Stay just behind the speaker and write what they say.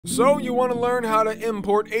So you want to learn how to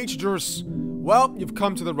import HDRIs? Well, you've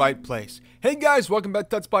come to the right place. Hey guys, welcome back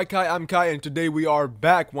to TutsByKai. I'm Kai, and today we are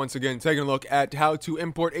back once again taking a look at how to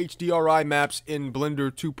import HDRI maps in Blender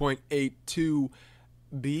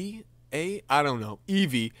 2.82b. I don't know,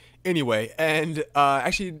 Eevee. Anyway, and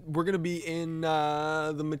actually we're gonna be in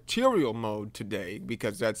the material mode today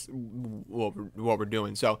because that's what we're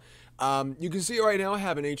doing. So you can see right now I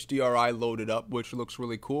have an HDRI loaded up, which looks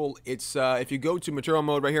really cool. It's if you go to material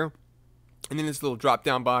mode right here, and then this little drop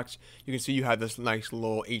down box, you can see you have this nice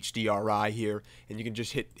little HDRI here, and you can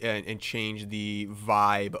just hit and change the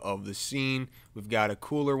vibe of the scene. We've got a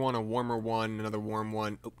cooler one, a warmer one, another warm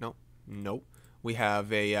one. Oh, nope. We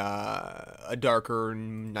have a darker,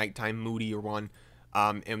 nighttime, moodier one.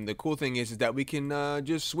 And the cool thing is that we can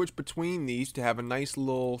just switch between these to have a nice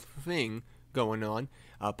little thing going on.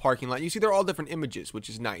 Parking lot. You see, they're all different images, which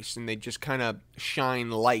is nice, and they just kind of shine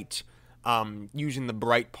light, using the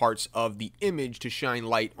bright parts of the image to shine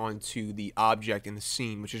light onto the object in the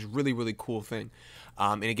scene, which is really, really cool thing.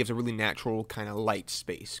 And it gives a really natural kind of light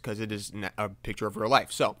space because it is a picture of real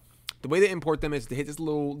life. So the way to import them is to hit this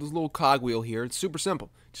little cogwheel here. It's super simple.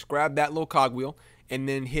 Just grab that little cogwheel and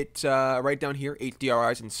then hit right down here,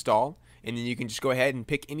 HDRI's install, and then you can just go ahead and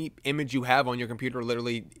pick any image you have on your computer.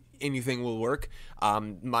 Literally anything will work.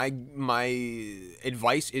 My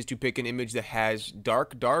advice is to pick an image that has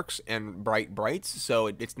darks and brights, so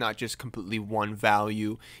it's not just completely one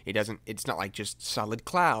value. It's not like just solid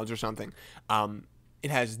clouds or something. It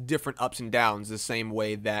has different ups and downs, the same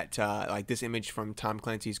way that like this image from Tom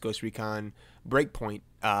Clancy's Ghost Recon Breakpoint,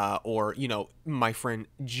 or my friend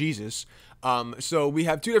Jesus. So we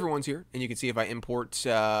have two different ones here, and you can see if I import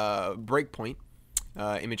Breakpoint,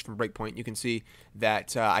 image from Breakpoint, you can see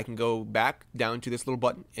that I can go back down to this little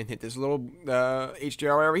button and hit this little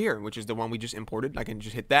HDRI over here, which is the one we just imported. I can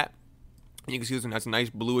just hit that, and you can see this one has a nice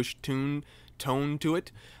bluish tone to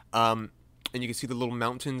it. And you can see the little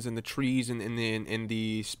mountains and the trees and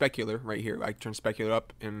the specular right here. I turn specular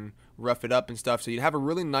up and rough it up and stuff. So you have a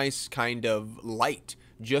really nice kind of light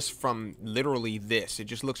just from literally this. It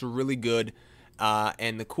just looks really good.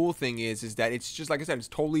 And the cool thing is that it's just, like I said, it's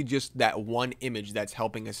totally just that one image that's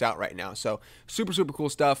helping us out right now. So super, super cool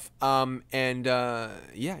stuff. Yeah,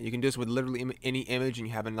 you can do this with literally any image, and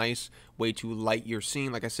you have a nice way to light your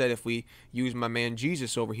scene. Like I said, if we use my man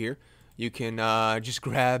Jesus over here, you can just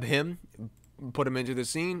grab him, put him into the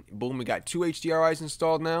scene. Boom, we got two HDRIs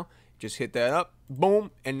installed now. Just hit that up,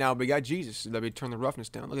 boom, and now we got Jesus. Let me turn the roughness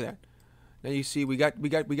down. Look at that. Now you see we got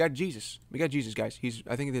Jesus. We got Jesus, guys.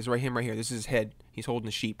 I think it's him right here. This is his head. He's holding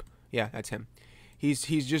the sheep. Yeah, that's him. He's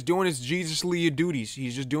just doing his Jesus-ly duties.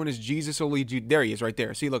 He's just doing his Jesus-ly there he is right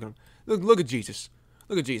there. See, look at him. Look at Jesus.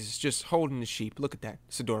 Look at Jesus just holding the sheep. Look at that.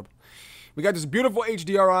 It's adorable. We got this beautiful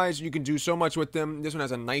HDRIs. You can do so much with them. This one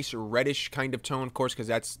has a nice reddish kind of tone, of course, because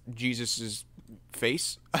that's Jesus's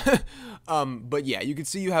face. But yeah, you can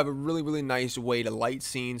see you have a really, really nice way to light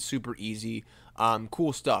scenes. Super easy.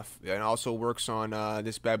 Cool stuff. And also works on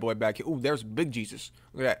this bad boy back here. Ooh, there's big Jesus.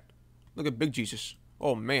 Look at that. Look at big Jesus.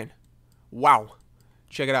 Oh man. Wow.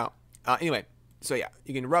 Check it out. Anyway, so yeah,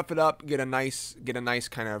 you can rough it up, get a nice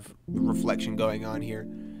kind of reflection going on here.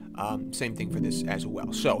 Same thing for this as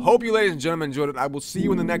well. So, hope you ladies and gentlemen enjoyed it. I will see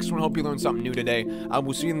you in the next one. Hope you learned something new today. I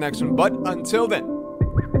will see you in the next one. But until then,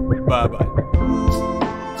 bye-bye.